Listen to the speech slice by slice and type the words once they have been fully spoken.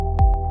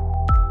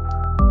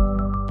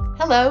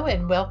Hello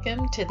and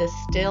welcome to the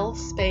Still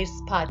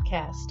Space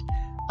Podcast.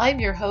 I'm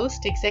your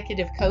host,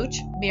 Executive Coach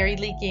Mary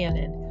Lee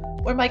Gannon,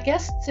 where my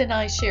guests and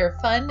I share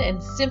fun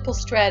and simple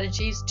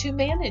strategies to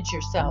manage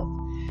yourself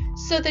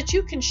so that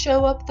you can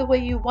show up the way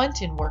you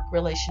want in work,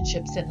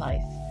 relationships, and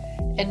life,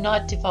 and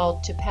not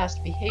default to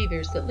past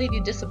behaviors that leave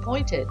you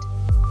disappointed.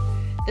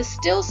 The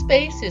Still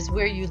Space is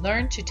where you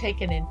learn to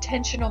take an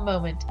intentional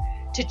moment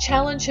to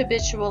challenge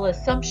habitual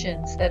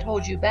assumptions that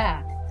hold you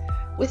back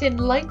with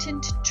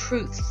enlightened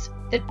truths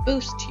that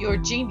boost your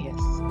genius.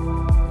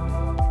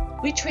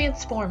 We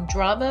transform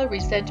drama,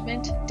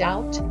 resentment,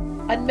 doubt,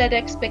 unmet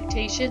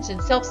expectations, and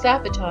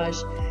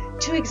self-sabotage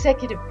to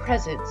executive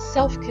presence,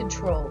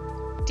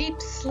 self-control,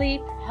 deep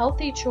sleep,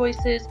 healthy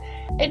choices,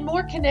 and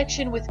more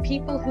connection with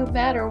people who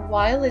matter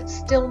while it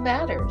still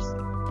matters.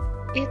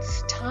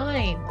 It's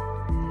time.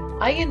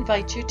 I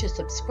invite you to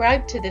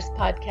subscribe to this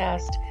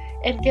podcast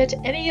and get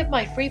any of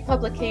my free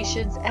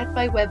publications at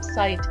my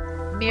website,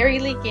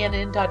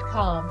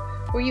 maryleegannon.com,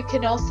 where you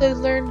can also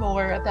learn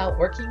more about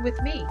working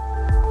with me.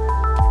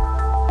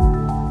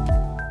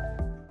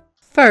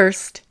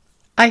 First,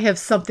 I have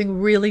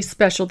something really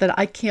special that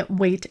I can't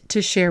wait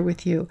to share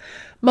with you.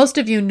 Most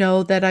of you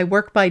know that I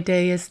work by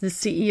day as the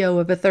CEO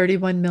of a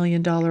 $31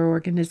 million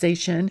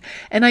organization,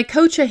 and I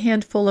coach a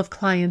handful of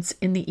clients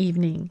in the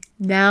evening.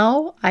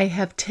 Now I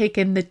have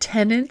taken the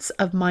tenets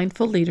of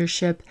mindful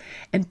leadership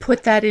and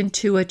put that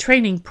into a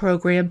training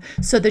program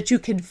so that you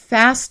can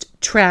fast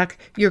track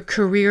your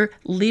career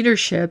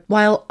leadership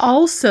while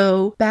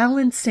also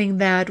balancing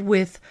that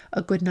with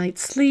a good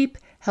night's sleep,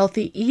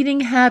 healthy eating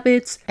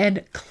habits,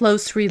 and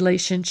close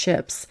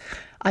relationships.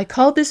 I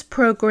call this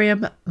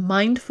program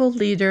Mindful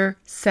Leader,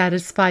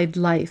 Satisfied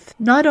Life.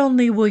 Not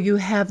only will you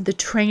have the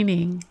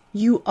training,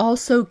 you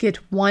also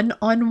get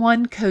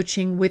one-on-one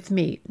coaching with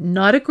me,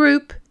 not a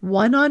group,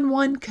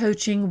 one-on-one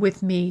coaching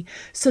with me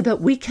so that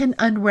we can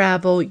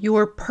unravel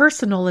your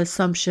personal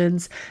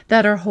assumptions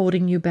that are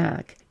holding you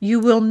back. You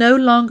will no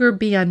longer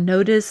be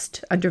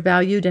unnoticed,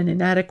 undervalued, and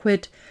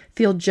inadequate,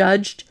 feel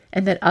judged,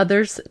 and that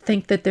others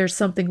think that there's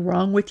something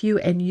wrong with you,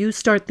 and you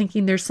start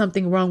thinking there's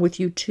something wrong with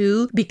you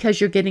too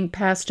because you're getting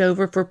passed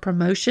over for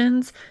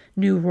promotions,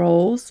 new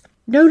roles.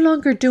 No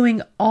longer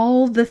doing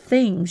all the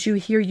things you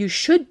hear you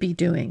should be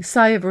doing.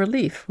 Sigh of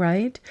relief,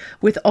 right?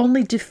 With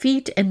only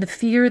defeat and the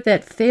fear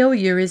that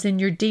failure is in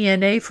your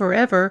DNA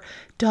forever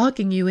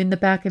dogging you in the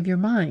back of your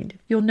mind.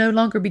 You'll no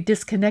longer be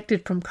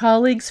disconnected from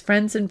colleagues,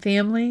 friends, and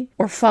family,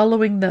 or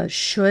following the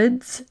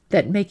shoulds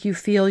that make you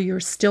feel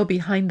you're still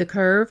behind the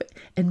curve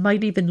and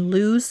might even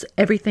lose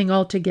everything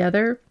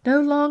altogether.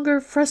 No longer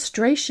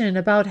frustration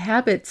about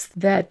habits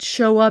that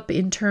show up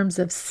in terms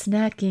of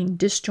snacking,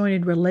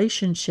 disjointed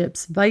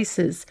relationships,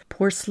 vices,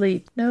 poor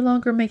sleep. No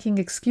longer making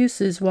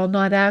excuses while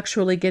not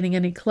actually getting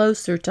any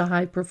closer to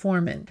high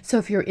performance. So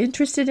if you're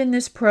interested in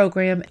this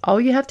program, all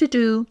you have to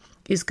do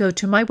is go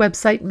to my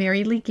website,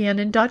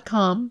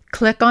 maryleegannon.com.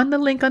 Click on the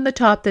link on the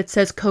top that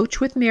says Coach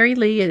with Mary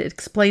Lee. It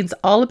explains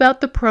all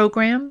about the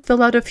program.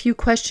 Fill out a few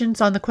questions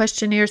on the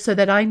questionnaire so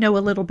that I know a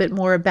little bit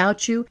more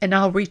about you, and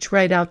I'll reach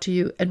right out to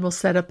you and we'll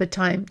set up a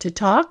time to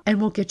talk and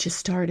we'll get you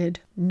started.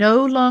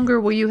 No longer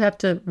will you have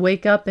to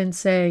wake up and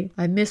say,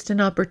 I missed an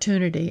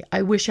opportunity.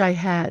 I wish I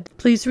had.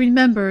 Please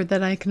remember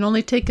that I can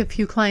only take a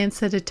few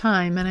clients at a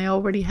time, and I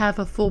already have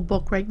a full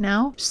book right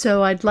now.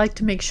 So I'd like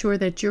to make sure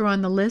that you're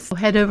on the list.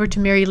 Head over to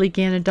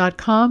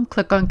maryleegannon.com,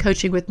 click on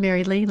Coaching with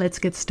Mary Lee. Let's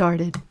get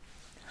started.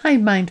 Hi,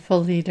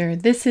 Mindful Leader.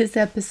 This is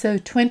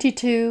episode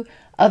 22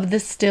 of the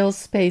Still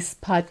Space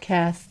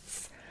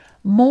podcasts.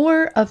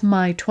 More of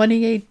my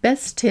 28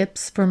 best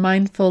tips for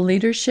mindful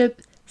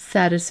leadership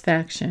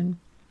satisfaction.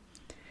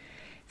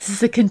 This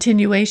is a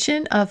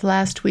continuation of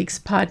last week's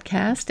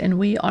podcast, and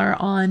we are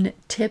on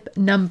tip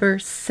number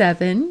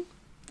 7.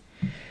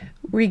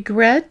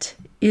 Regret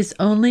is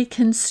only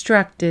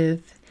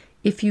constructive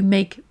if you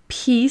make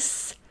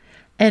peace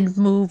and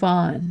move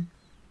on.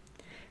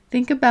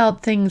 Think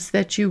about things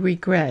that you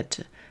regret.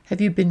 Have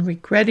you been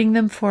regretting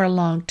them for a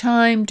long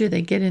time? Do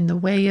they get in the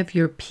way of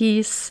your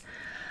peace?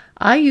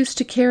 I used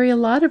to carry a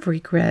lot of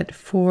regret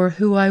for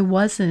who I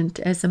wasn't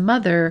as a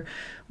mother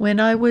when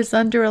I was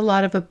under a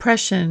lot of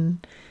oppression.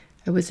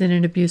 I was in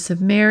an abusive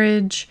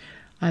marriage.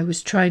 I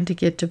was trying to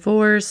get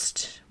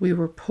divorced. We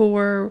were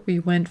poor. We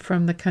went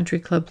from the country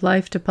club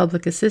life to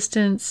public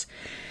assistance.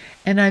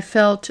 And I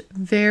felt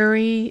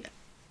very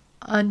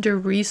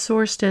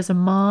under-resourced as a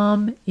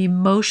mom,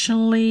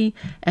 emotionally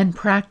and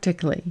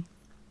practically.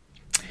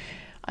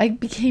 I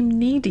became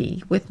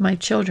needy with my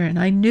children.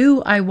 I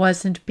knew I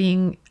wasn't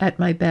being at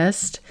my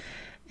best,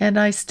 and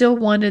I still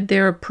wanted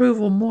their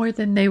approval more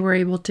than they were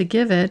able to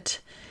give it.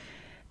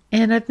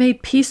 And I've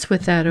made peace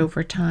with that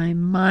over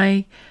time.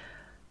 My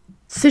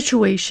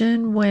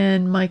situation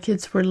when my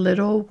kids were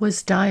little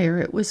was dire.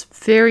 It was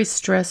very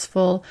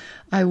stressful.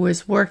 I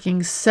was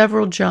working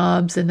several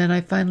jobs, and then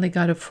I finally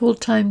got a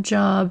full-time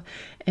job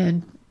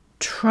and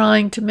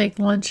trying to make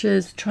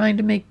lunches, trying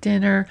to make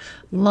dinner,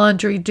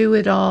 laundry, do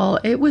it all.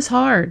 It was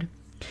hard.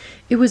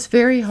 It was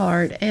very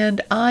hard.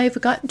 And I've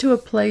gotten to a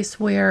place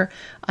where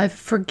I've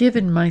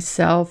forgiven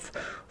myself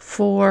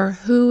for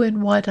who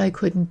and what I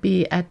couldn't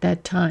be at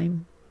that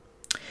time.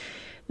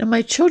 Now,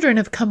 my children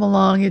have come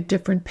along at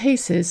different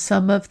paces.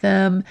 Some of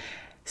them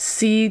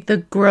see the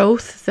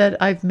growth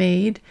that I've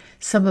made.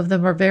 Some of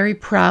them are very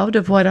proud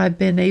of what I've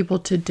been able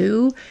to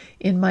do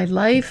in my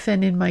life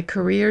and in my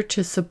career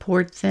to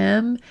support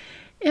them.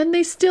 And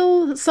they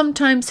still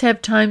sometimes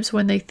have times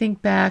when they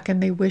think back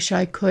and they wish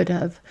I could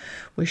have,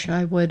 wish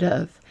I would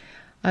have.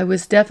 I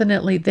was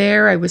definitely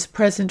there. I was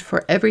present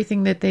for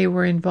everything that they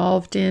were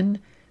involved in,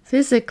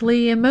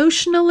 physically,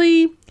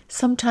 emotionally.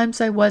 Sometimes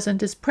I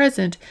wasn't as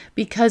present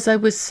because I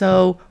was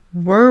so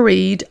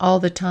worried all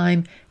the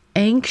time,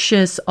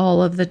 anxious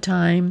all of the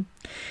time,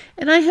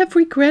 and I have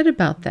regret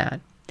about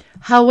that.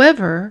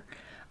 However,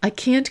 I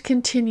can't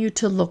continue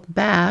to look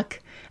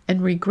back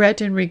and regret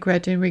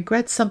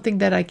something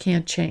that I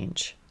can't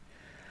change.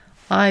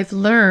 I've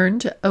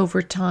learned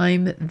over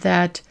time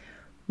that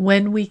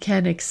when we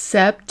can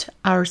accept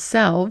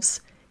ourselves,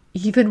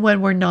 even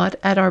when we're not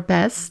at our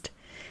best,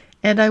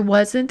 and I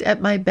wasn't at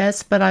my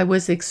best, but I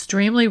was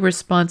extremely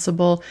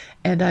responsible,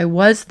 and I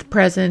was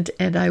present,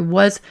 and I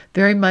was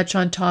very much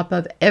on top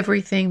of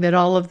everything that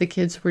all of the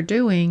kids were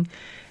doing.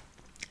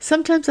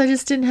 Sometimes I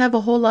just didn't have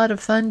a whole lot of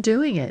fun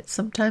doing it.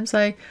 Sometimes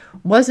I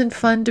wasn't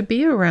fun to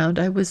be around.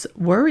 I was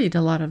worried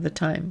a lot of the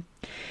time.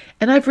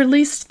 And I've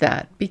released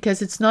that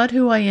because it's not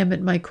who I am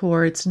at my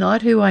core. It's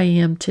not who I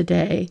am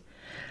today.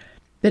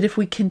 But if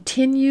we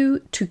continue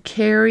to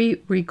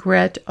carry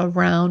regret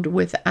around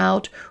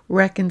without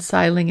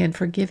reconciling and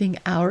forgiving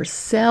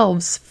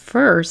ourselves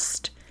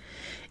first,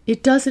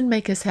 it doesn't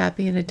make us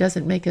happy and it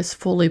doesn't make us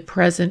fully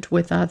present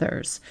with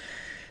others.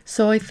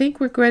 So I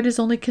think regret is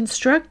only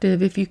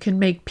constructive if you can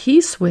make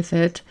peace with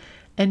it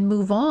and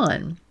move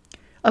on.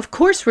 Of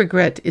course,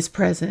 regret is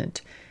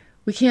present.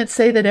 We can't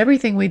say that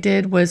everything we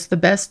did was the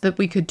best that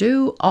we could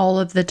do all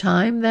of the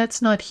time.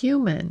 That's not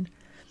human.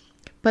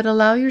 But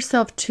allow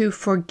yourself to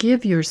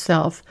forgive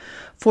yourself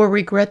for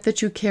regret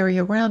that you carry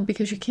around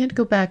because you can't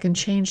go back and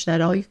change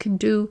that. All you can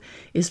do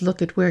is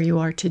look at where you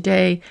are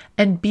today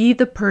and be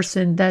the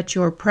person that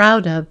you're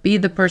proud of. Be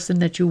the person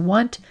that you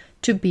want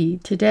to be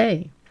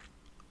today.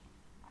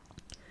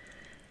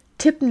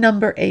 Tip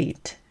number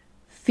 8.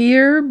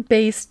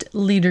 Fear-based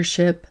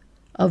leadership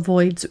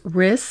avoids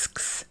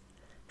risks,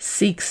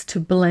 seeks to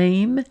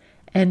blame,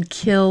 and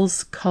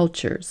kills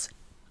cultures.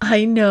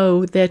 I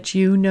know that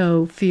you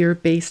know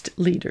fear-based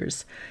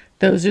leaders.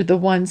 Those are the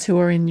ones who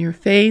are in your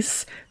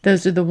face.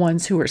 Those are the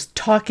ones who are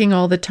talking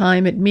all the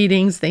time at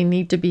meetings. They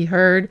need to be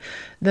heard.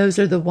 Those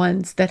are the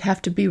ones that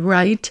have to be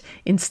right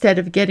instead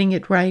of getting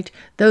it right.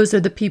 Those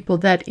are the people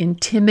that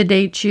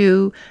intimidate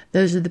you.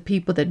 Those are the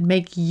people that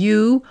make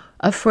you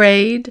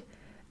afraid.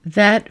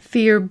 That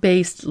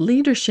fear-based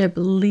leadership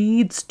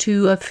leads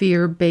to a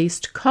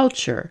fear-based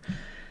culture.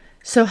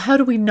 So how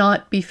do we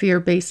not be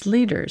fear-based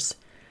leaders?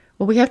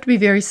 Well, we have to be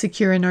very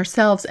secure in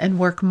ourselves and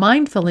work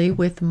mindfully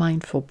with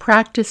mindful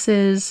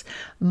practices,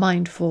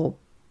 mindful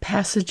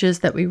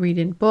passages that we read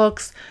in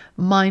books,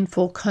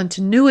 mindful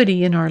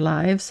continuity in our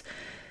lives,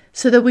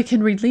 so that we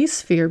can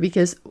release fear.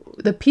 Because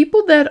the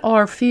people that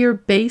are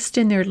fear-based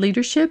in their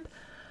leadership,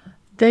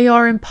 they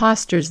are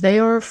imposters. They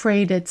are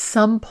afraid at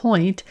some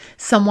point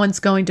someone's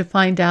going to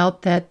find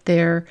out that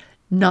they're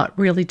not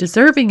really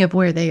deserving of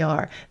where they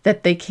are,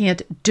 that they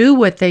can't do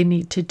what they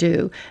need to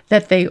do,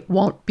 that they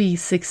won't be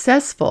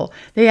successful.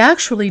 They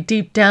actually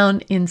deep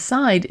down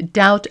inside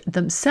doubt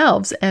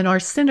themselves and are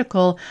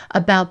cynical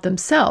about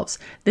themselves.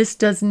 This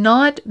does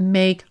not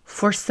make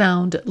for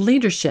sound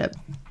leadership.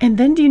 And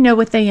then do you know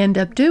what they end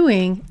up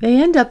doing?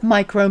 They end up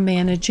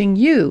micromanaging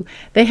you.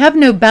 They have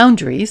no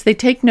boundaries. They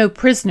take no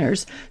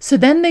prisoners. So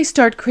then they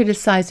start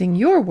criticizing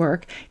your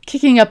work,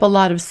 kicking up a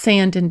lot of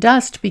sand and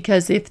dust,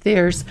 because if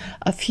there's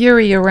a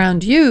fury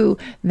around you,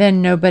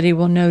 then nobody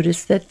will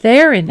notice that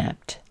they're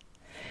inept.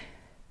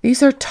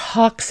 These are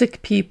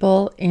toxic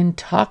people in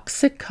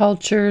toxic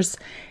cultures.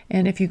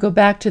 And if you go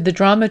back to the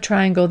drama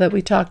triangle that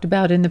we talked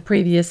about in the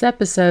previous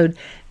episode,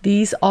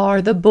 these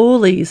are the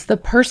bullies, the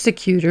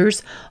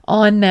persecutors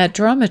on that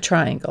drama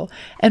triangle.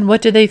 And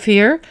what do they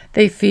fear?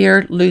 They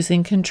fear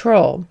losing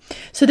control.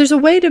 So there's a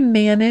way to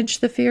manage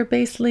the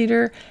fear-based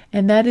leader,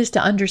 and that is to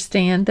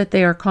understand that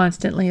they are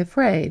constantly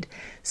afraid.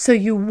 So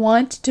you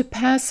want to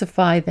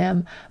pacify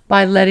them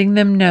by letting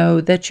them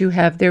know that you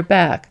have their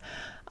back.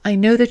 I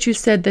know that you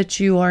said that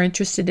you are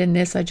interested in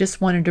this. I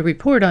just wanted to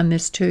report on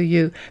this to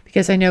you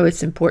because I know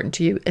it's important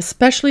to you,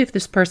 especially if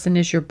this person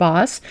is your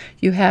boss.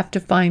 You have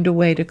to find a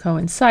way to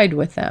coincide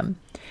with them.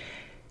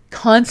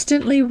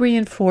 Constantly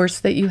reinforce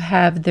that you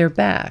have their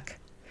back,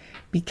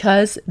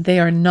 because they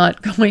are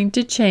not going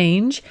to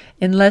change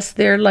unless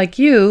they're like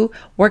you,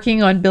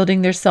 working on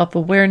building their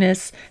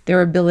self-awareness,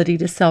 their ability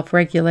to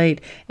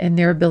self-regulate, and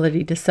their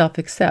ability to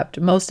self-accept.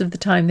 Most of the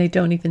time, they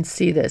don't even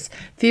see this.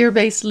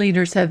 Fear-based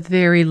leaders have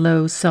very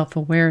low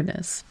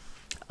self-awareness.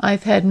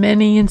 I've had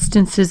many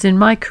instances in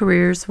my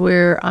careers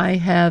where I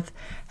have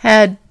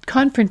had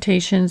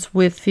confrontations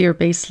with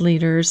fear-based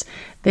leaders.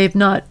 They've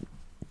not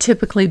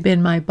typically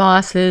been my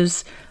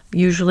bosses.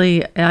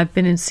 Usually I've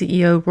been in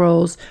CEO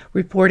roles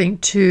reporting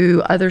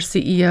to other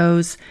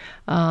CEOs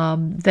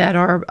that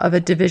are of a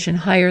division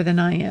higher than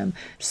I am.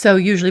 So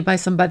usually by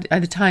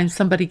the time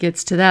somebody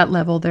gets to that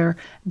level, they're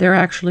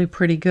actually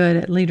pretty good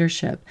at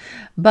leadership.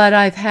 But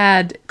I've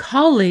had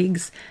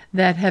colleagues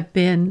that have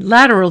been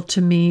lateral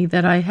to me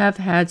that I have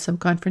had some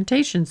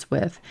confrontations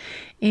with.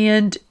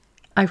 And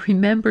I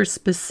remember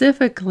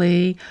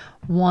specifically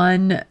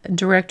one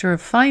director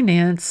of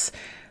finance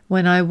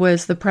when I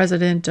was the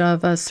president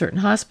of a certain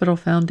hospital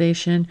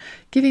foundation,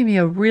 giving me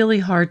a really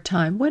hard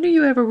time. When are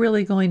you ever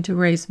really going to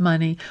raise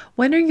money?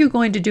 When are you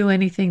going to do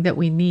anything that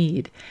we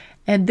need?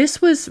 And this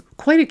was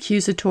quite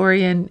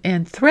accusatory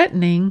and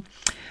threatening.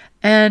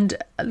 And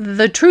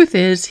the truth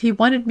is, he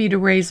wanted me to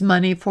raise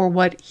money for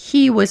what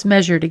he was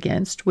measured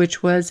against,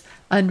 which was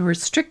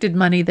unrestricted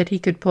money that he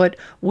could put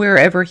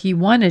wherever he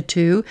wanted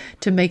to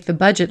make the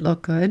budget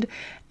look good.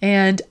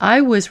 And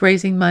I was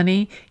raising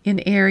money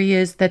in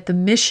areas that the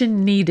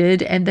mission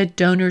needed and that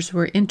donors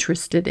were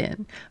interested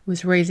in. I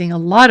was raising a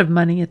lot of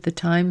money at the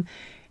time,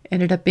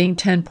 ended up being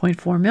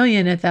 $10.4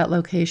 million at that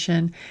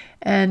location,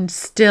 and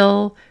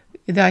still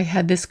I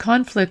had this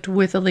conflict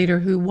with a leader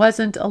who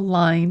wasn't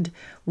aligned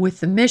with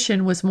the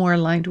mission, was more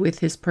aligned with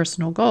his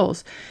personal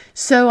goals.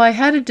 So I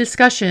had a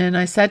discussion.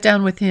 I sat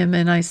down with him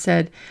and I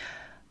said,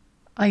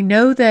 I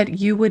know that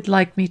you would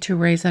like me to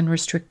raise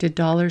unrestricted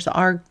dollars.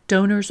 Our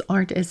donors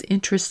aren't as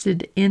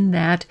interested in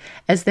that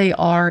as they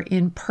are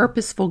in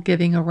purposeful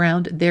giving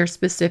around their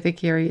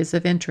specific areas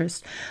of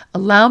interest.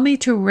 Allow me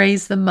to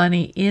raise the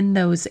money in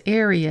those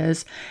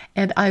areas,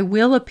 and I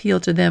will appeal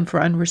to them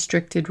for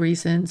unrestricted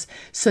reasons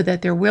so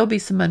that there will be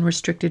some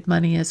unrestricted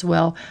money as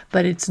well,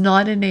 but it's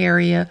not an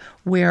area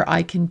where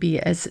I can be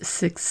as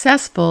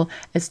successful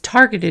as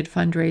targeted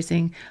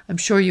fundraising. I'm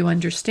sure you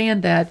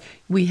understand that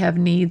we have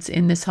needs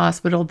in this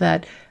hospital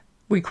that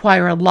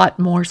require a lot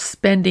more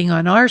spending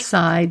on our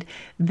side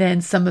than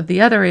some of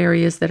the other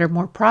areas that are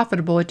more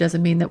profitable. It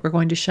doesn't mean that we're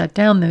going to shut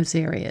down those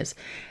areas.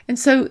 And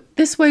so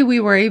this way we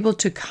were able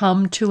to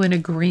come to an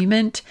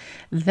agreement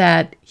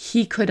that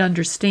he could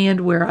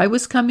understand where I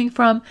was coming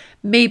from.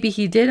 Maybe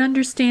he did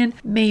understand,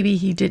 maybe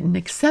he didn't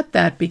accept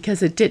that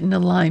because it didn't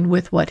align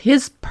with what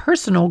his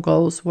personal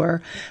goals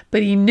were.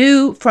 But he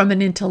knew from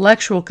an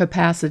intellectual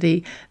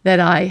capacity that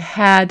I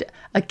had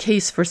a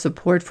case for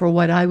support for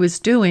what I was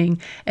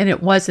doing, and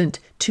it wasn't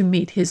to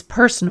meet his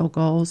personal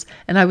goals,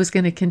 and I was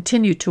going to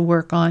continue to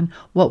work on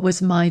what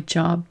was my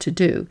job to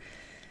do.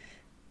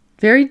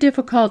 Very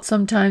difficult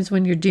sometimes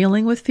when you're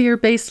dealing with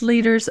fear-based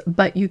leaders,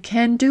 but you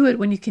can do it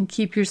when you can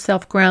keep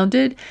yourself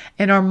grounded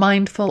and are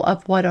mindful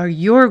of what are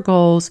your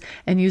goals,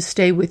 and you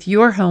stay with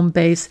your home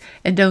base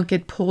and don't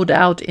get pulled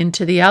out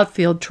into the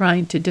outfield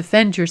trying to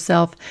defend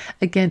yourself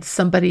against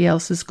somebody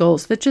else's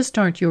goals that just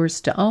aren't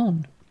yours to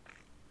own.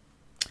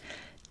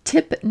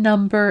 Tip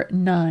number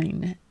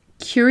 9,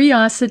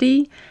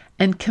 curiosity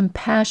and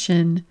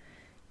compassion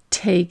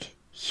take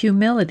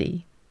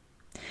humility.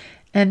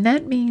 And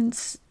that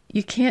means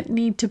you can't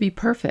need to be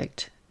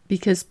perfect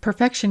because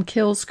perfection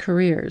kills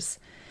careers.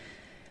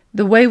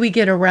 The way we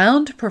get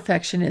around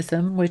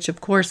perfectionism, which of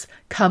course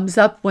comes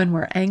up when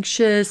we're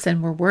anxious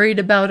and we're worried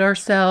about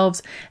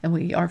ourselves and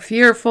we are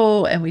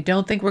fearful and we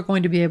don't think we're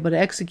going to be able to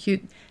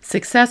execute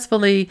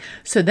successfully.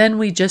 So then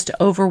we just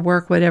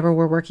overwork whatever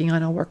we're working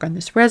on. I'll work on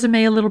this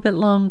resume a little bit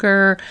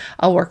longer.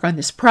 I'll work on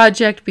this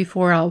project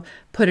before I'll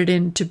put it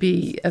in to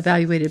be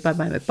evaluated by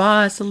my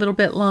boss a little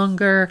bit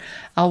longer.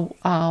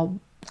 I'll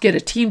get a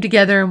team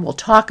together and we'll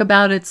talk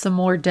about it some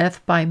more.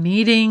 Death by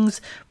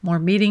meetings. More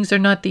meetings are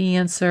not the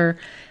answer.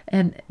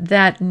 And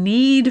that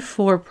need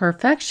for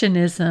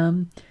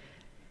perfectionism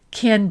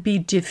can be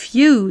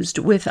diffused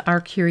with our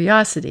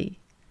curiosity.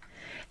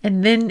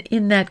 And then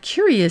in that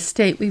curious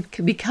state, we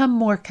can become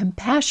more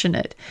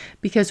compassionate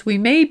because we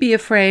may be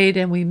afraid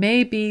and we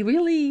may be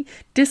really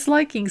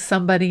disliking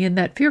somebody in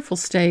that fearful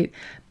state.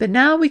 But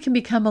now we can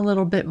become a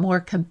little bit more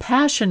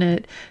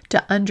compassionate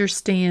to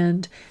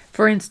understand.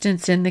 For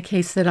instance, in the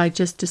case that I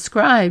just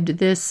described,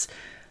 this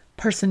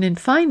person in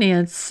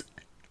finance,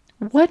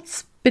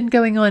 what's been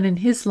going on in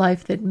his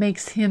life that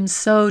makes him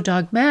so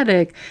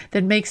dogmatic,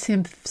 that makes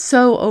him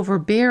so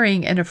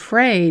overbearing and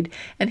afraid,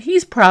 and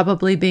he's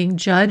probably being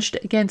judged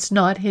against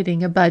not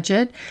hitting a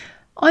budget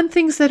on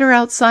things that are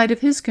outside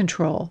of his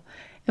control.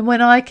 And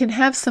when I can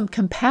have some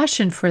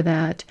compassion for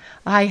that,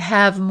 I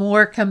have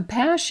more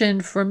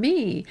compassion for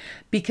me,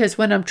 because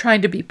when I'm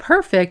trying to be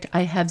perfect,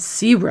 I have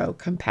zero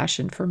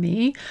compassion for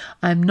me.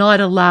 I'm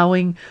not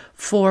allowing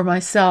for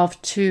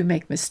myself to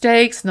make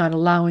mistakes, not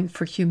allowing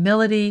for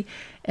humility,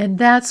 and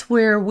that's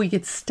where we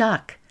get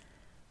stuck.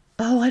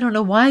 Oh, I don't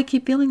know why I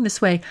keep feeling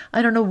this way.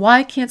 I don't know why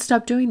I can't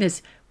stop doing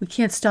this. We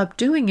can't stop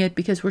doing it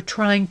because we're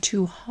trying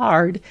too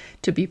hard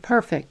to be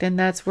perfect. And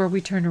that's where we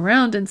turn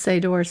around and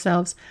say to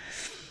ourselves,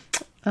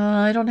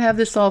 I don't have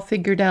this all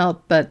figured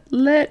out, but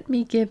let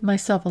me give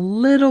myself a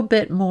little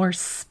bit more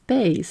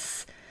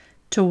space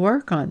to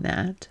work on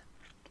that.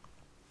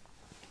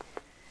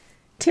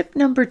 Tip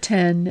number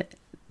 10,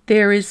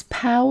 there is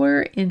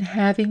power in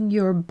having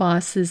your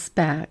boss's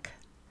back.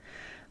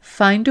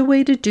 Find a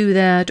way to do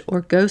that,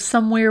 or go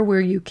somewhere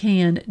where you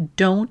can.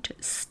 Don't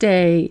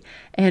stay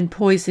and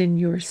poison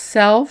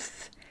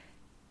yourself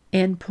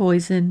and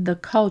poison the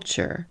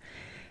culture.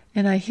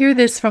 And I hear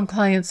this from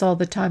clients all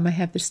the time. I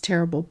have this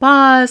terrible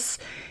boss.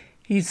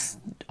 He's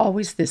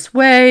always this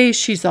way.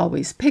 She's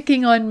always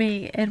picking on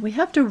me. And we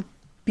have to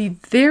be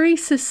very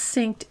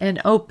succinct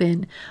and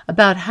open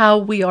about how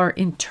we are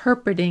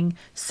interpreting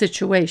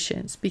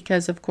situations,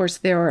 because, of course,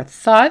 there are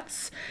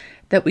thoughts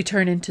that we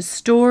turn into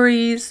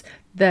stories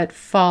that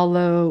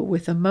follow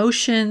with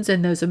emotions,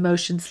 and those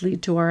emotions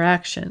lead to our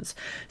actions.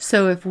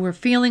 So if we're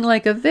feeling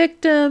like a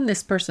victim,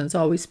 this person's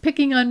always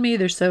picking on me,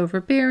 they're so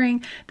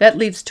overbearing, that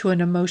leads to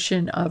an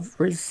emotion of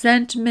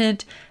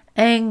resentment,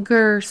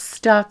 anger,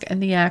 stuck,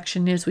 and the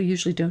action is we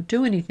usually don't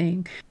do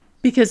anything,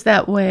 because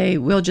that way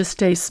we'll just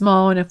stay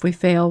small, and if we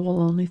fail,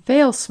 we'll only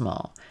fail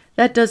small.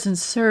 That doesn't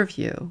serve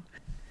you.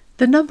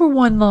 The number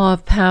one law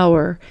of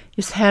power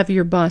is have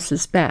your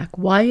boss's back.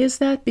 Why is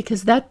that?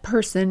 Because that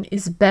person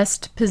is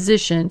best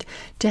positioned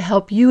to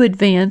help you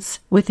advance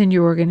within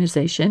your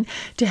organization,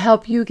 to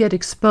help you get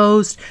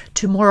exposed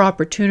to more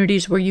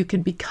opportunities where you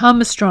can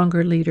become a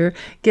stronger leader,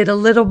 get a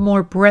little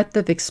more breadth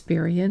of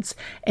experience,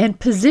 and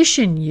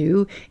position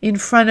you in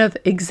front of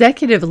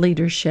executive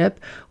leadership,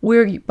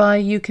 whereby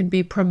you can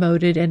be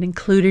promoted and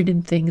included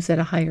in things at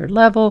a higher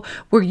level,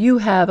 where you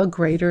have a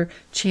greater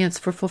chance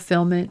for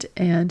fulfillment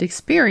and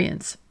experience.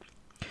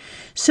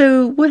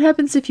 So what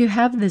happens if you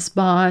have this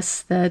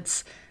boss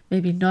that's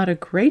maybe not a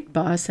great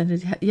boss,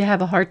 and you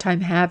have a hard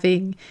time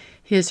having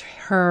his,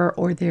 her,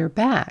 or their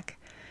back?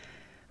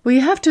 Well,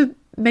 you have to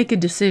make a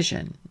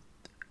decision.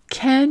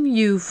 Can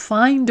you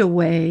find a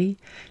way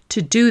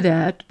to do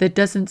that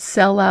doesn't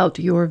sell out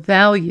your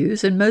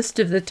values? And most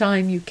of the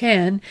time you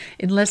can,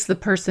 unless the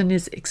person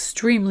is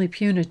extremely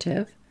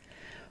punitive.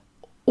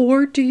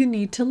 Or do you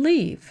need to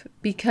leave?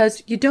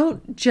 Because you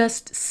don't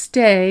just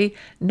stay,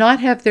 not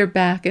have their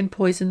back, and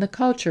poison the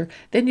culture.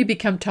 Then you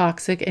become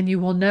toxic and you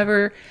will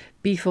never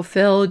be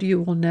fulfilled.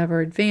 You will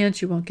never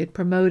advance. You won't get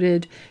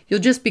promoted. You'll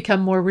just become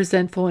more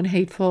resentful and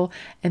hateful.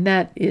 And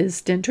that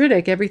is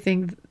dendritic.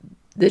 Everything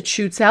that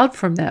shoots out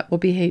from that will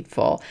be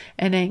hateful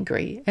and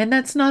angry. And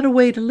that's not a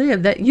way to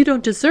live. That you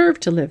don't deserve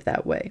to live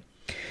that way.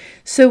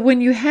 So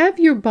when you have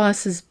your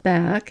boss's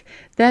back,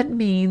 that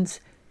means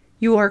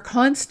you are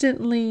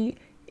constantly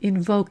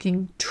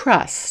invoking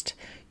trust.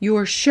 You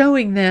are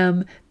showing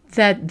them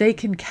that they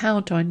can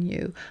count on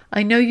you.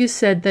 I know you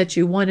said that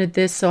you wanted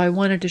this, so I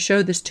wanted to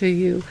show this to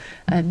you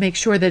and make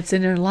sure that it's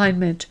in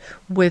alignment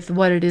with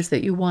what it is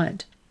that you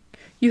want.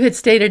 You had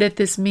stated at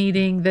this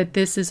meeting that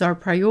this is our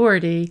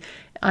priority.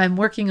 I'm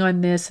working on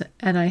this,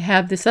 and I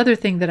have this other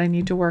thing that I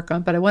need to work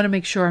on, but I want to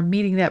make sure I'm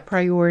meeting that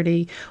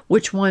priority.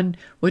 Which one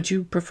would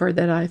you prefer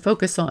that I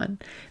focus on?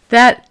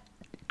 That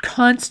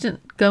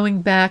constant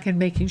going back and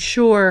making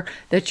sure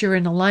that you're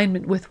in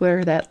alignment with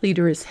where that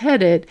leader is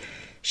headed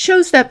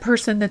shows that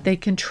person that they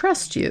can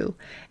trust you.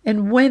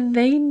 And when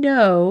they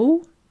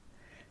know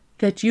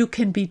that you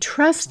can be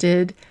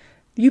trusted,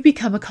 you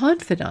become a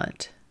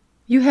confidant.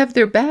 You have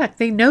their back.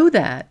 They know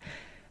that.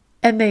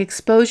 And they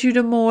expose you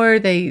to more,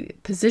 they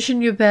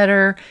position you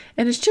better,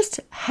 and it's just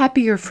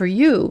happier for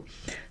you.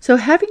 So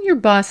having your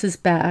boss's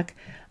back,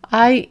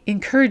 I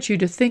encourage you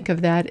to think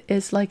of that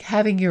as like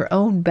having your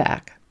own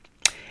back.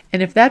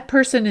 And if that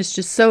person is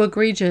just so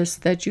egregious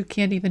that you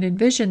can't even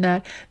envision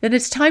that, then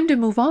it's time to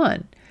move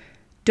on.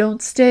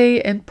 Don't stay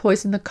and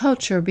poison the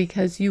culture,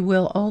 because you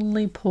will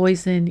only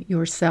poison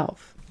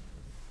yourself.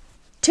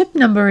 Tip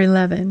number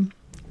 11.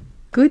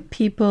 Good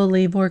people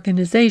leave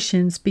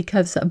organizations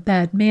because of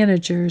bad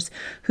managers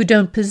who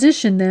don't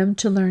position them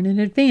to learn and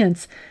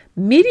advance.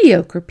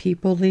 Mediocre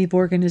people leave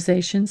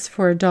organizations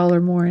for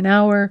 $1 more an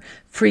hour,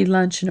 free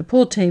lunch, and a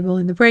pool table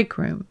in the break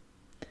room.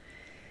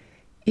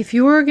 If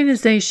your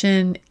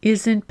organization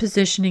isn't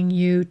positioning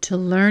you to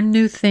learn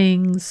new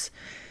things,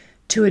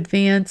 to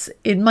advance,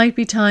 it might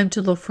be time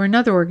to look for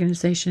another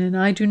organization. And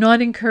I do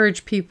not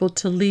encourage people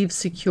to leave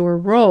secure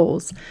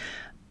roles.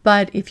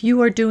 But if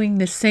you are doing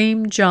the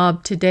same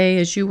job today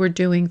as you were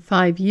doing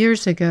 5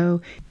 years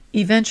ago,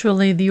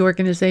 eventually the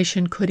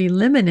organization could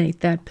eliminate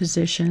that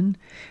position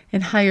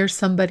and hire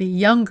somebody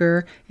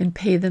younger and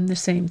pay them the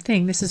same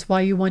thing. This is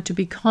why you want to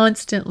be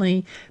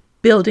constantly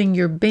building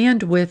your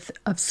bandwidth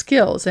of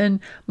skills. And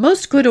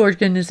most good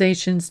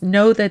organizations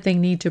know that they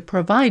need to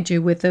provide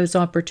you with those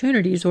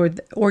opportunities,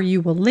 or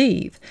you will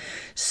leave.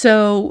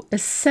 So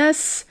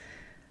assess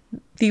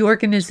the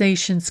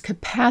organization's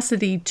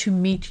capacity to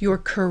meet your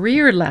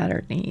career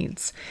ladder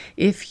needs.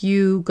 If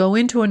you go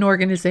into an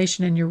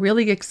organization and you're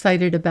really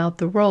excited about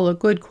the role, a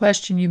good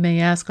question you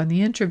may ask on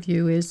the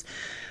interview is,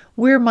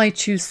 where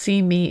might you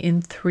see me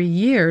in 3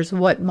 years?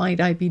 What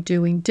might I be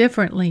doing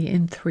differently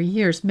in 3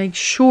 years? Make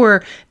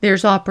sure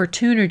there's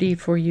opportunity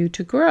for you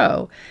to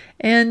grow.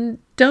 And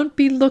don't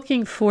be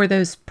looking for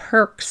those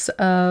perks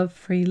of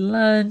free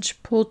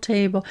lunch, pool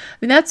table. I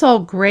mean, that's all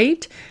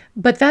great,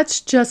 but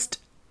that's just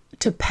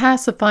to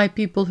pacify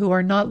people who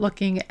are not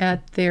looking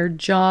at their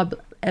job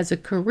as a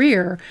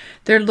career.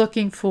 They're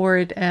looking for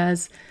it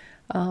as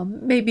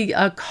maybe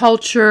a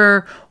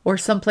culture or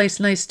someplace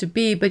nice to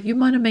be, but you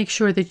want to make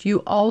sure that you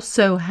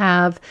also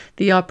have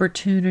the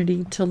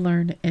opportunity to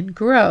learn and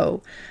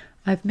grow.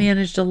 I've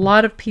managed a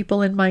lot of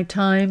people in my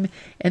time,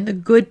 and the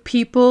good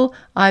people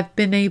I've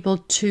been able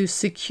to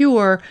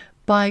secure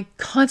by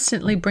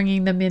constantly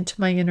bringing them into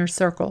my inner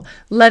circle,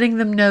 letting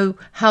them know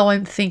how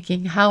I'm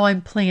thinking, how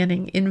I'm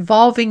planning,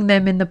 involving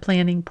them in the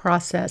planning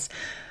process,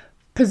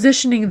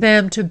 positioning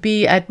them to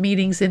be at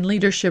meetings in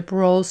leadership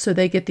roles so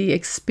they get the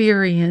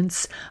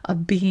experience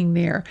of being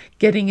there,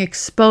 getting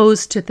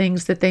exposed to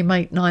things that they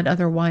might not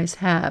otherwise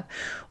have.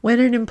 When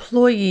an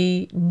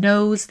employee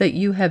knows that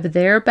you have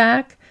their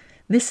back,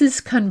 this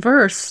is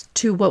converse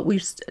to what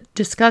we've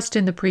discussed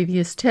in the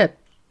previous tip.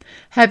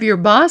 Have your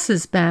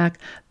boss's back,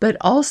 but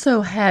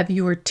also have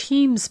your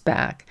team's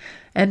back.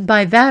 And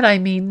by that I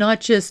mean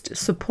not just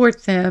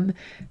support them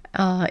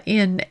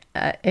in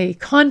a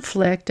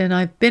conflict, and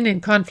I've been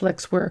in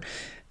conflicts where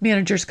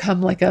managers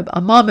come like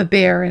a mama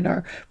bear and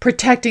are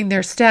protecting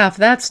their staff.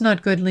 That's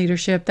not good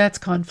leadership. That's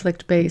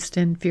conflict-based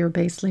and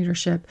fear-based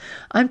leadership.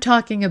 I'm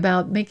talking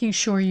about making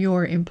sure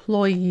your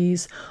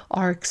employees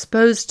are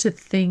exposed to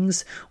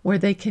things where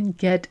they can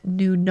get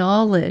new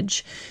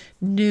knowledge,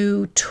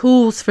 new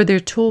tools for their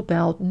tool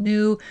belt,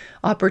 new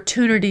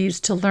opportunities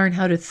to learn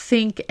how to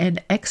think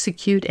and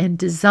execute and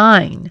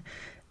design.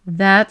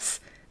 That's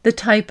the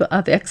type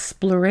of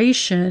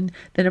exploration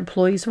that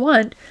employees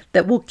want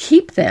that will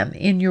keep them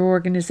in your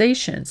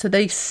organization so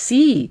they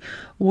see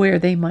where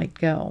they might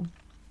go.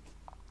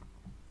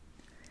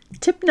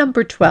 Tip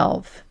number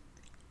 12.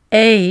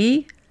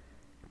 A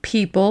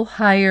people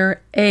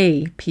hire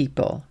A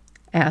people.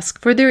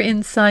 Ask for their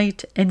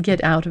insight and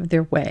get out of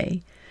their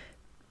way.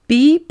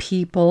 B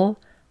people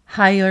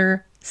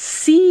hire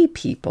C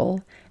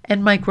people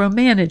and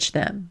micromanage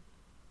them.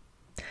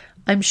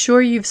 I'm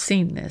sure you've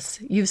seen this.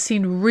 You've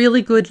seen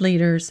really good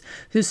leaders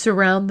who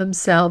surround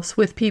themselves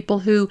with people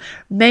who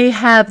may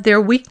have their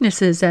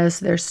weaknesses as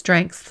their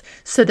strengths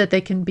so that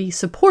they can be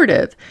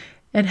supportive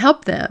and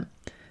help them.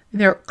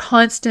 They're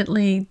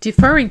constantly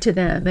deferring to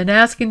them and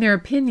asking their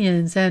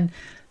opinions and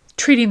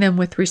treating them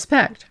with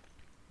respect.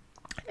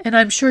 And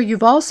I'm sure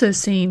you've also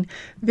seen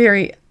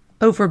very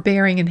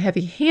overbearing and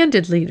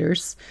heavy-handed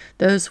leaders,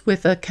 those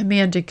with a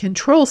command and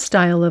control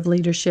style of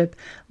leadership,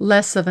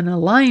 less of an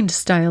aligned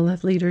style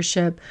of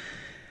leadership,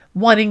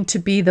 wanting to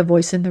be the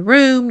voice in the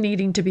room,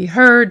 needing to be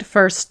heard,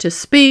 first to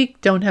speak,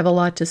 don't have a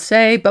lot to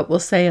say, but will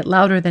say it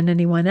louder than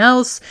anyone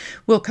else,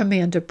 will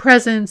command a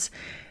presence,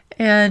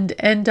 and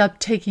end up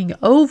taking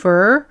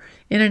over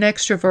in an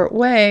extrovert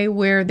way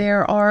where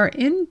there are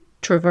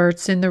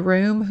introverts in the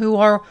room who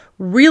are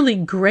really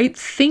great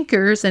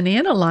thinkers and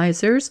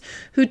analyzers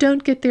who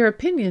don't get their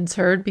opinions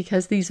heard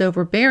because these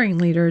overbearing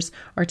leaders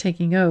are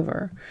taking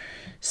over.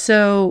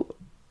 So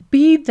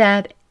be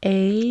that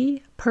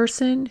A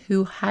person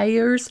who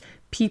hires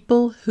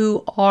people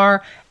who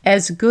are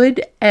as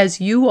good as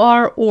you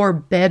are or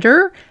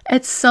better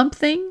at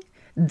something.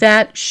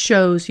 That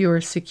shows you're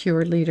a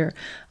secure leader.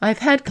 I've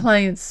had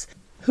clients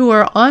who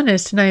are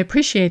honest, and I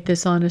appreciate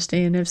this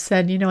honesty, and have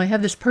said, I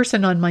have this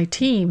person on my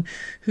team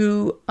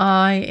who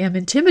I am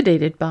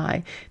intimidated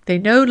by. They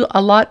know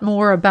a lot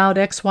more about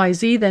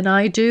XYZ than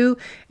I do,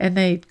 and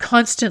they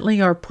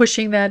constantly are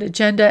pushing that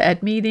agenda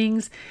at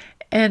meetings.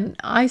 And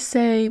I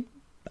say,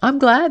 I'm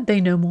glad they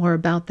know more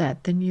about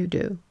that than you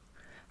do.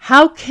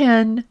 How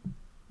can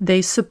they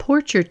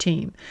support your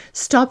team?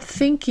 Stop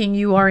thinking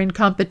you are in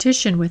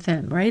competition with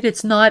them, right?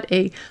 It's not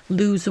a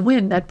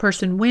lose-win. That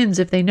person wins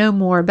if they know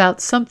more about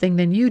something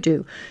than you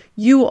do.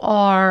 You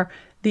are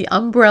the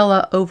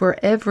umbrella over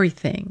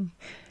everything.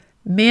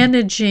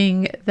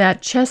 Managing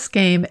that chess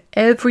game,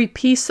 every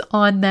piece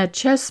on that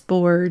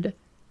chessboard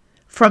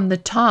from the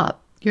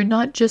top. You're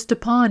not just a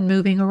pawn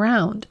moving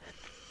around.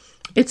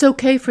 It's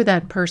okay for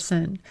that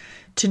person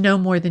to know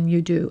more than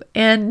you do.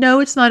 And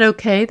no, it's not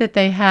okay that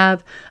they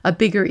have a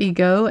bigger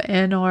ego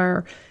and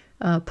are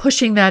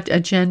pushing that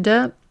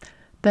agenda,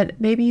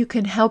 but maybe you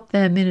can help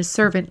them in a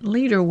servant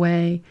leader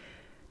way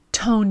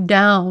tone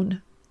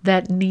down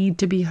that need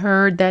to be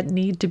heard, that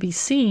need to be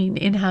seen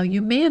in how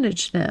you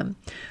manage them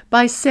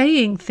by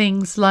saying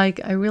things like,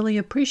 I really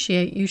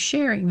appreciate you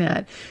sharing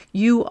that.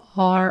 You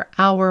are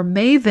our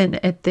maven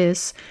at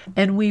this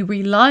and we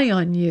rely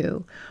on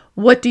you.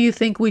 What do you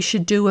think we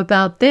should do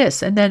about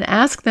this? And then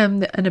ask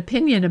them an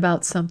opinion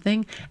about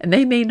something, and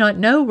they may not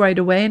know right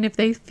away. And if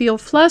they feel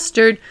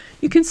flustered,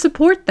 you can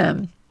support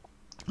them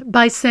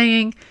by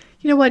saying,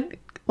 you know what,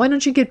 why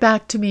don't you get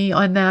back to me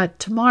on that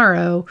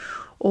tomorrow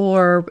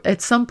or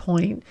at some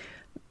point,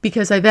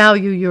 because I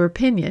value your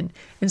opinion.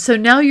 And so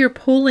now you're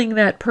pulling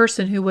that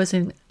person who was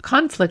in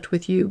conflict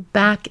with you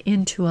back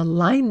into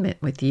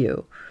alignment with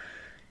you.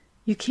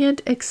 You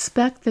can't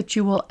expect that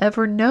you will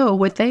ever know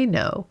what they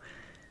know.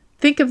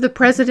 Think of the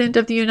President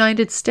of the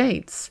United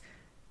States.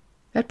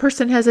 That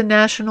person has a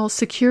national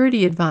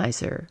security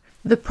advisor.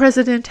 The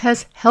president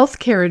has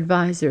healthcare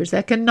advisors,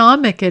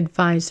 economic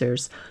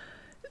advisors,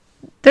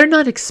 They're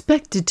not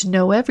expected to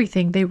know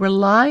everything. They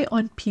rely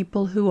on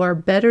people who are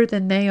better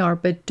than they are,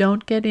 but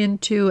don't get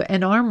into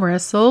an arm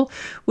wrestle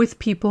with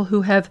people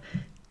who have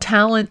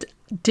talent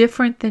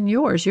different than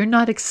yours. You're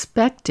not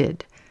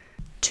expected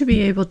to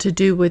be able to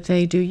do what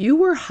they do. You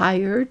were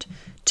hired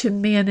to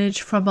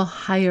manage from a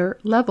higher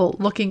level,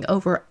 looking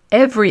over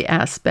every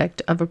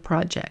aspect of a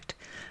project.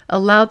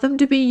 Allow them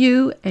to be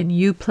you, and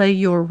you play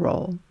your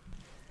role.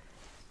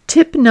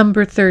 Tip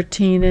number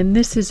 13, and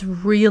this is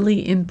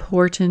really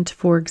important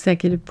for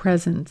executive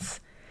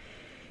presence.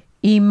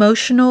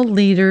 Emotional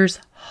leaders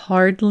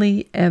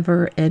hardly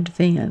ever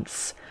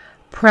advance.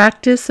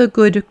 Practice a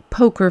good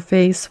poker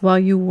face while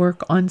you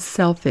work on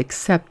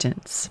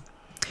self-acceptance.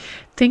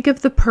 Think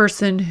of the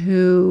person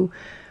who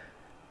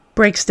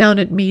breaks down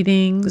at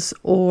meetings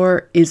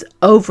or is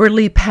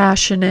overly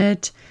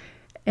passionate,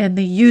 and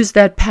they use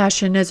that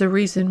passion as a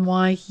reason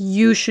why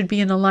you should be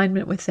in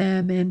alignment with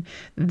them, and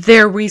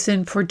their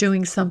reason for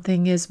doing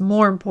something is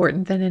more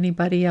important than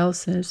anybody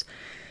else's.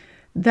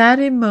 That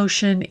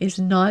emotion is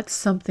not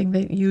something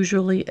that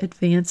usually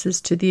advances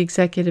to the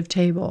executive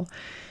table.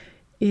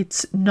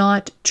 It's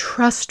not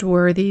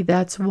trustworthy.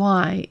 That's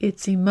why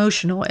it's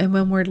emotional. And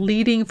when we're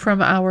leading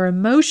from our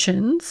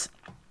emotions,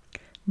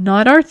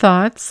 not our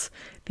thoughts,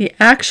 the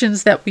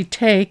actions that we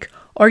take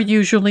are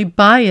usually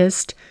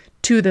biased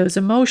to those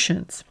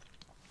emotions.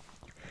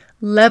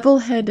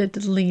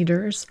 Level-headed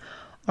leaders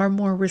are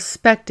more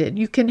respected.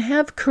 You can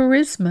have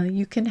charisma,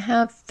 you can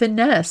have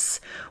finesse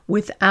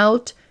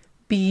without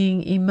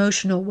being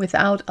emotional,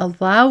 without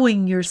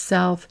allowing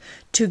yourself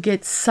to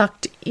get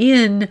sucked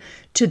in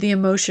to the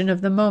emotion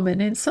of the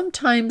moment. And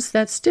sometimes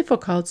that's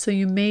difficult. So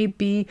you may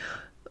be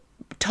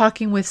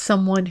talking with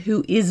someone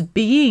who is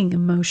being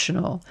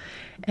emotional,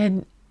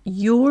 and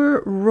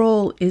your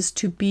role is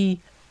to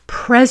be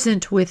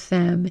present with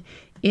them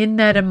in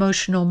that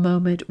emotional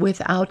moment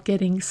without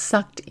getting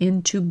sucked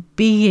into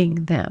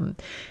being them.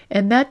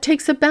 And that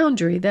takes a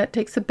boundary. That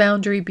takes a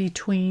boundary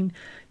between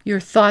your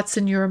thoughts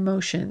and your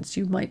emotions.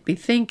 You might be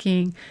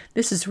thinking,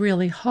 this is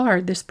really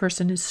hard. This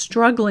person is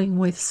struggling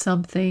with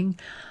something.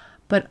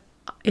 But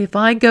if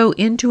I go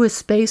into a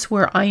space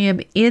where I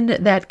am in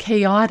that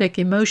chaotic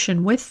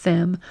emotion with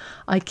them,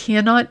 I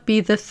cannot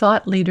be the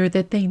thought leader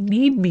that they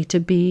need me to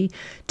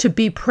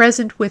be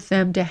present with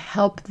them, to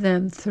help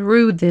them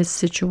through this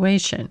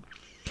situation.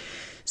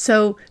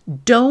 So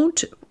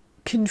don't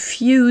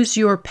confuse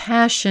your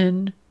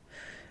passion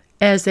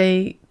as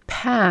a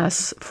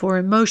pass for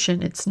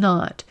emotion. It's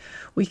not.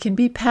 We can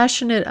be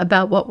passionate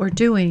about what we're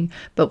doing,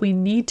 but we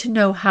need to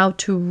know how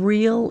to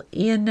reel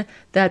in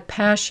that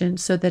passion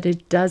so that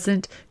it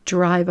doesn't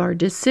drive our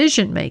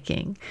decision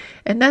making.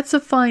 And that's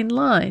a fine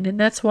line. And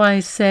that's why I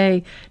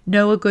say,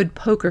 know a good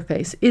poker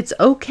face. It's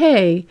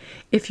okay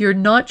if you're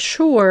not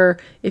sure,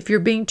 if you're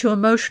being too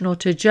emotional,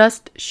 to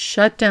just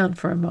shut down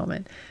for a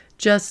moment.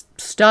 Just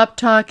stop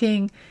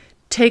talking,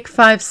 take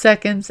 5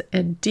 seconds,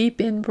 and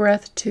deep in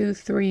breath, 2,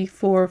 3,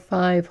 4,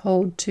 5,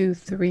 hold 2,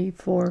 3,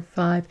 4,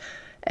 5,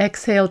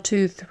 exhale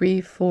 2,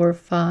 3, 4,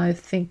 5,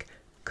 think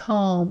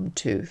calm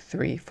 2,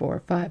 3,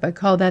 4, 5. I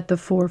call that the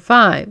 4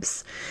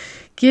 5s.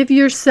 Give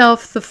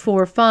yourself the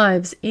 4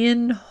 5s,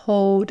 in,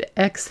 hold,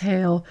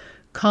 exhale,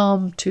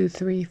 calm 2,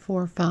 3,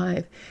 4,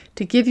 5,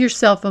 to give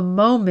yourself a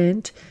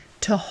moment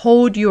to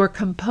hold your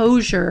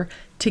composure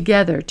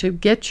together, to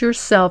get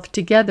yourself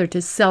together,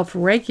 to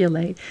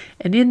self-regulate.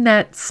 And in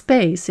that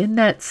space, in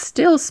that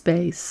still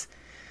space,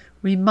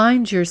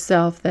 remind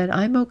yourself that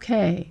I'm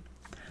okay.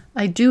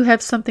 I do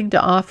have something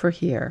to offer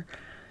here.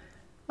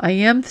 I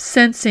am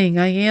sensing,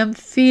 I am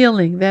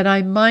feeling that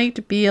I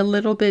might be a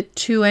little bit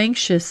too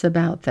anxious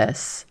about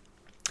this.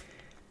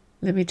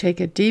 Let me take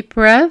a deep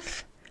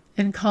breath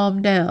and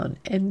calm down.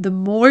 And the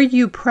more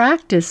you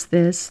practice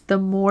this, the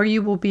more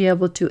you will be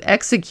able to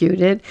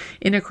execute it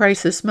in a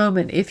crisis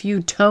moment. If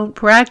you don't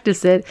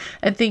practice it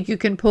and think you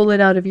can pull it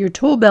out of your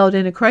tool belt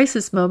in a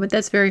crisis moment,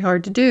 that's very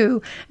hard to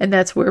do. And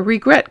that's where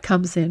regret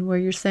comes in, where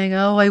you're saying,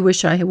 oh, I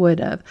wish I would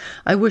have.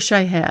 I wish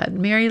I had.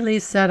 Mary Lee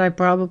said I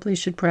probably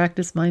should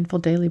practice mindful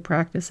daily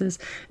practices.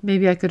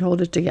 Maybe I could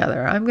hold it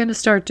together. I'm going to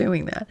start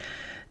doing that.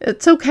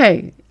 It's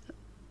okay.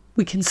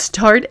 We can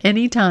start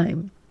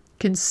anytime.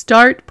 Can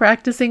start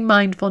practicing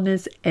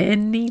mindfulness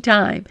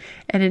anytime,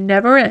 and it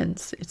never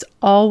ends. It's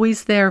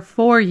always there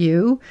for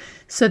you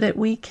so that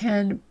we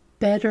can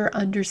better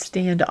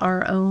understand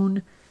our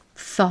own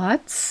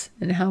thoughts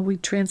and how we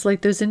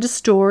translate those into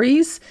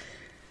stories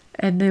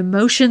and the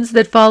emotions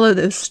that follow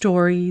those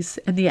stories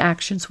and the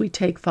actions we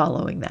take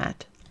following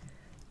that.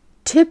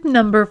 Tip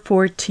number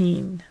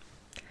 14.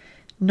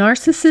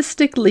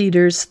 Narcissistic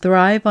leaders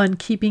thrive on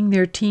keeping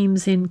their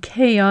teams in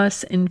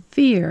chaos and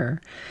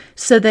fear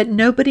so that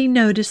nobody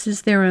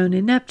notices their own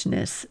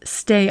ineptness.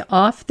 Stay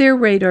off their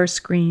radar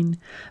screen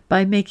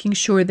by making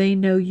sure they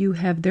know you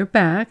have their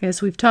back,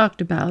 as we've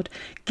talked about,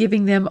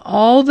 giving them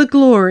all the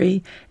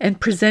glory and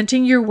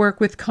presenting your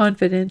work with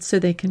confidence so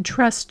they can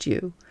trust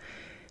you.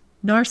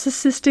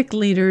 Narcissistic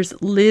leaders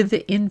live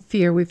in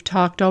fear. We've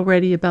talked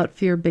already about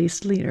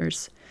fear-based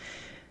leaders.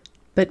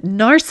 But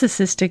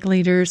narcissistic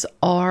leaders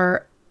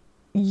are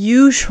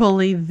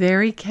usually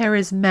very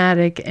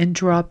charismatic and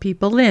draw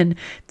people in.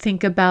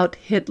 Think about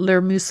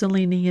Hitler,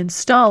 Mussolini, and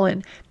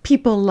Stalin.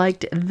 People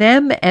liked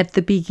them at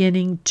the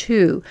beginning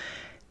too.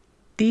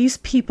 These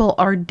people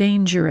are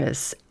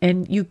dangerous,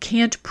 and you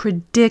can't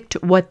predict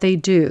what they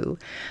do.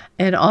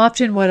 And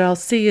often what I'll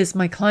see is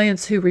my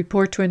clients who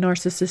report to a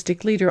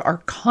narcissistic leader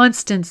are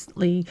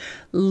constantly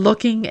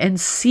looking and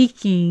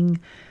seeking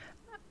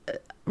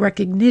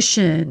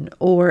recognition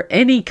or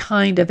any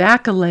kind of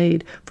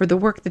accolade for the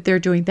work that they're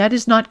doing. That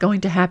is not going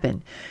to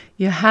happen.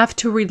 You have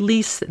to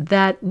release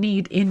that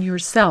need in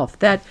yourself,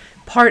 that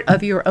part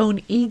of your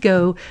own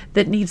ego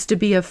that needs to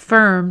be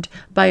affirmed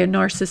by a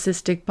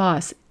narcissistic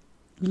boss.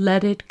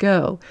 Let it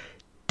go.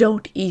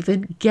 Don't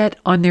even get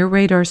on their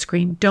radar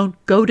screen. Don't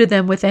go to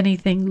them with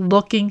anything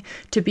looking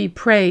to be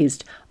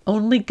praised.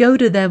 Only go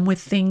to them with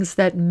things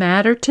that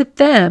matter to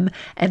them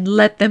and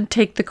let them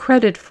take the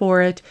credit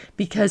for it,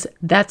 because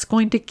that's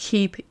going to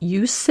keep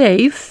you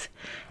safe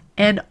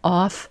and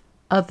off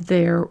of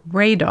their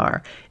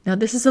radar. Now,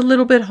 this is a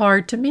little bit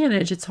hard to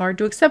manage. It's hard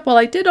to accept. Well,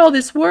 I did all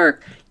this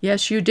work.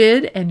 Yes, you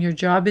did, and your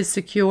job is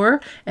secure,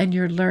 and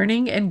you're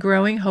learning and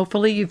growing.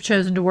 Hopefully, you've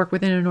chosen to work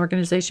within an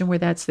organization where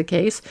that's the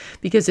case,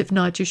 because if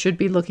not, you should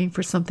be looking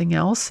for something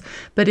else.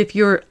 But if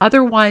you're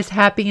otherwise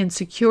happy and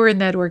secure in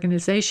that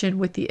organization,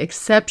 with the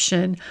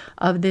exception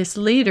of this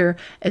leader,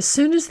 as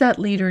soon as that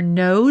leader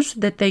knows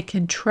that they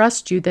can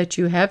trust you, that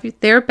you have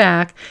their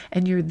back,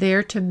 and you're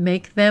there to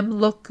make them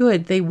look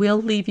good, they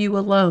will leave you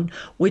alone,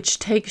 which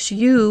takes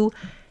you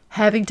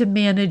having to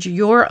manage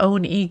your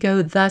own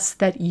ego, thus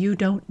that you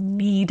don't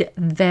need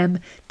them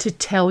to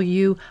tell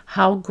you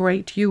how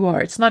great you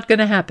are. It's not going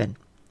to happen.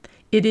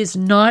 It is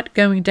not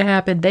going to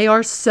happen. They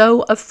are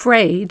so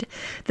afraid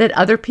that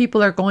other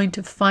people are going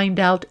to find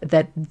out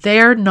that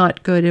they're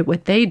not good at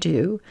what they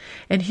do.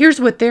 And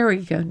here's what their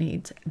ego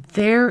needs.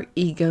 Their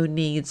ego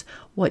needs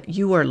what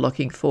you are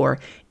looking for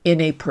in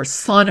a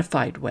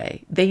personified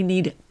way. They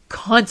need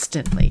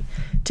constantly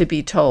to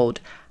be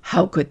told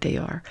how good they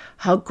are,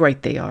 how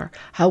great they are,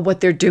 how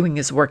what they're doing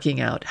is working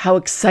out, how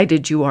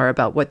excited you are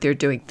about what they're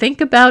doing. Think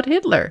about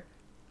Hitler.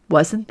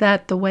 Wasn't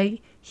that the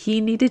way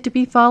he needed to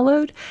be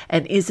followed?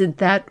 And isn't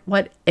that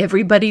what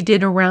everybody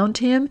did around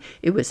him?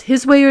 It was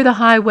his way or the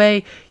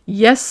highway.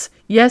 Yes,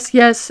 yes,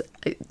 yes,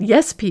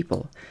 yes,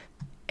 people.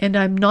 And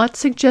I'm not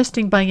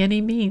suggesting by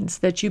any means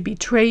that you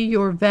betray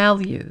your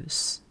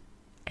values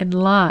and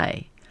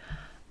lie.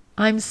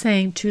 I'm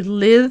saying to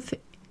live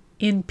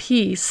in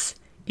peace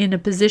in a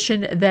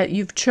position that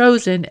you've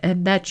chosen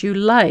and that you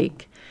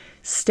like.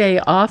 Stay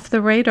off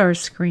the radar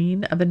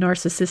screen of a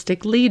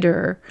narcissistic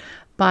leader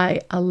by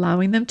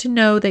allowing them to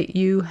know that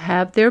you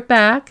have their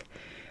back.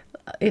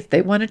 If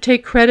they want to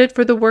take credit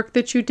for the work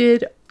that you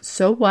did,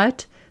 so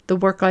what? The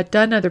work got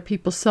done, other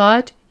people saw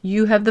it,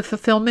 you have the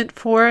fulfillment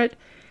for it.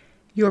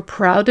 You're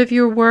proud of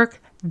your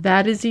work.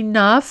 That is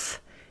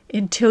enough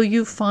until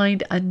you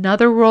find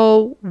another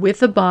role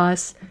with a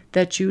boss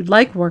that you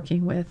like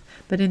working with.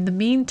 But in the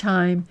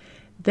meantime,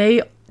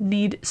 they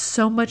need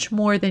so much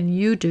more than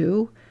you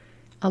do.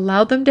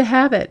 Allow them to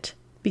have it,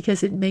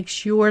 because it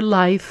makes your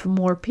life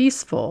more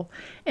peaceful.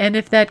 And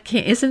if that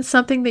isn't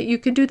something that you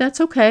can do,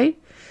 that's okay.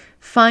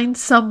 Find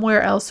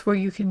somewhere else where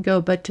you can go.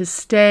 But to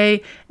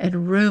stay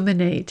and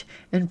ruminate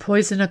and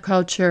poison a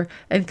culture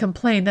and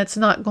complain, that's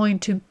not going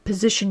to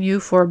position you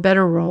for a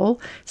better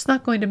role. It's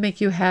not going to make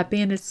you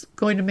happy, and it's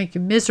going to make you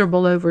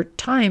miserable over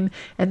time.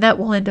 And that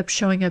will end up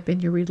showing up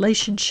in your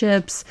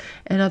relationships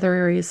and other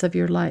areas of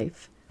your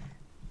life.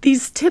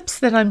 These tips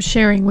that I'm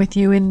sharing with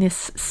you in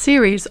this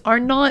series are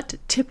not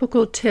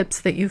typical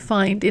tips that you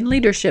find in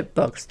leadership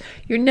books.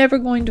 You're never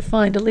going to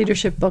find a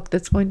leadership book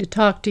that's going to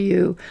talk to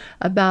you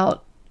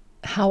about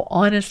how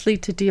honestly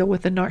to deal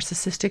with a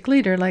narcissistic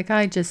leader like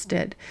I just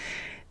did.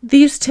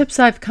 These tips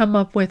I've come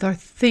up with are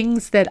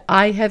things that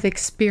I have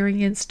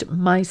experienced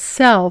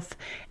myself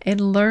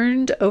and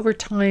learned over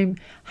time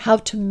how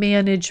to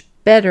manage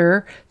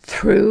better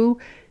through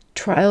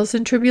trials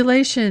and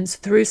tribulations,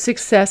 through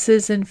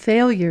successes and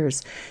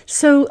failures.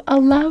 So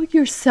allow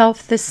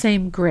yourself the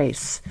same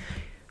grace.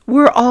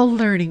 We're all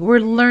learning. We're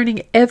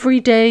learning every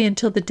day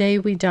until the day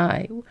we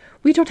die.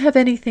 We don't have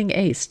anything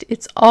aced.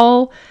 It's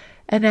all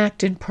an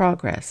act in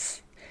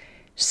progress.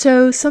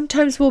 So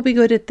sometimes we'll be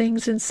good at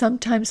things and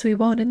sometimes we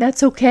won't, and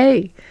that's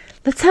okay.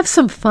 Let's have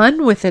some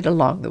fun with it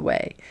along the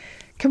way.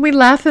 Can we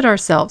laugh at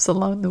ourselves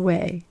along the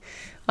way?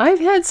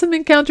 I've had some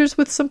encounters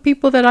with some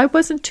people that I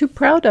wasn't too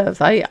proud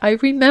of. I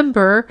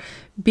remember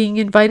being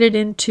invited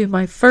into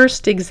my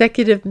first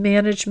executive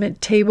management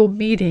table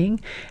meeting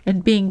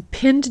and being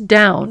pinned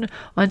down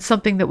on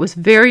something that was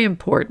very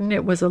important.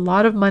 It was a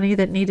lot of money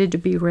that needed to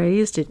be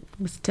raised. It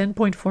was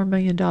 $10.4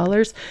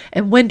 million.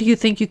 And when do you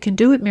think you can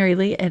do it, Mary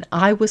Lee? And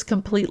I was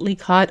completely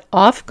caught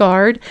off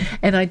guard,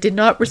 and I did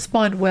not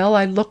respond well.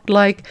 I looked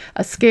like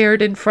a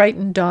scared and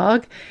frightened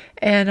dog.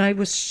 And I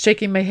was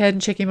shaking my head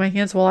and shaking my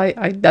hands while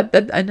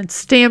and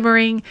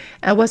stammering.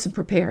 I wasn't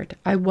prepared.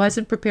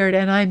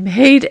 And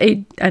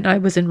I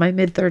was in my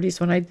mid-30s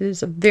when I did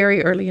this,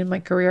 very early in my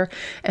career.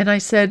 And I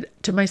said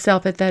to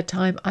myself at that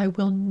time, I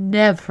will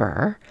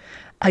never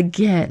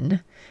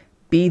again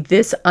be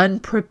this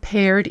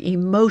unprepared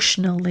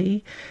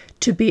emotionally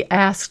to be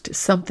asked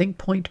something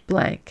point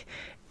blank.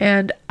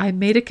 And I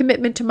made a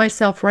commitment to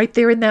myself right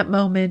there in that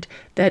moment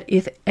that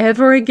if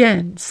ever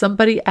again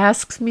somebody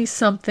asks me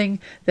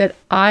something that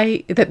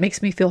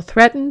makes me feel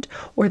threatened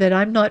or that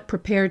I'm not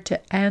prepared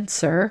to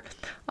answer,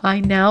 I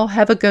now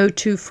have a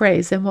go-to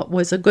phrase. And what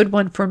was a good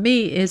one for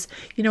me is,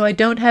 I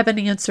don't have an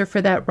answer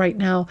for that right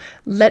now.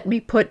 Let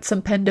me put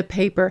some pen to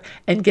paper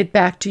and get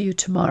back to you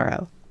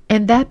tomorrow.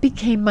 And that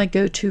became my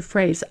go-to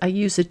phrase. I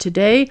use it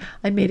today.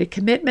 I made a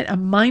commitment, a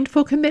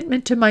mindful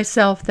commitment to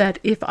myself that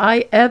if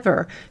I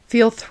ever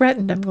feel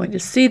threatened, I'm going to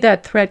see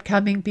that threat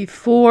coming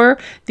before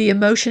the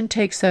emotion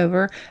takes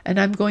over, and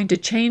I'm going to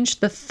change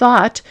the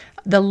thought,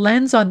 the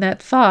lens on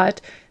that thought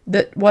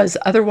that was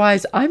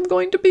otherwise, I'm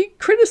going to be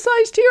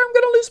criticized here, I'm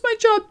going to lose my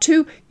job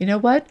too. You know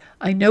what?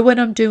 I know what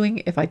I'm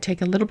doing. If I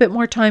take a little bit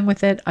more time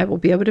with it, I will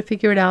be able to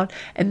figure it out.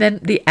 And then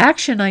the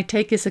action I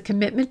take is a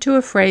commitment to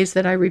a phrase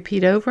that I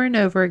repeat over and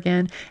over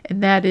again.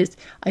 And that is,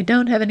 I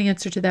don't have an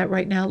answer to that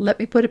right now. Let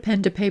me put a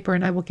pen to paper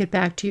and I will get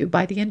back to you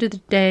by the end of the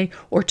day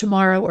or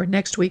tomorrow or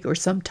next week or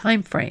some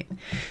time frame.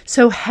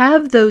 So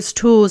have those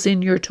tools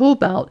in your tool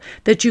belt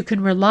that you can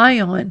rely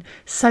on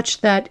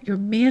such that you're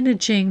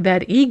managing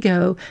that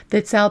ego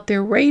that's out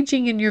there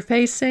raging in your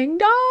face saying,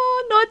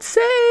 not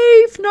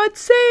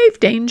safe,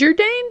 danger,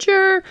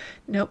 danger.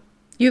 Nope,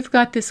 you've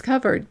got this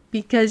covered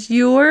because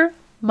you're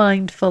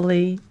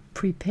mindfully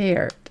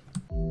prepared.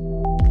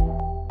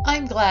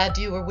 I'm glad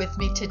you were with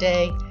me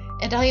today,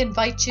 and I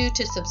invite you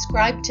to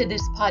subscribe to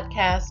this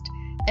podcast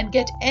and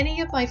get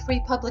any of my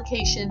free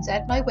publications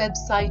at my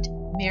website,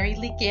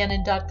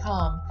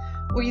 MaryLeeGannon.com,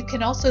 where you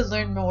can also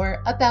learn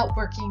more about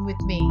working with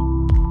me.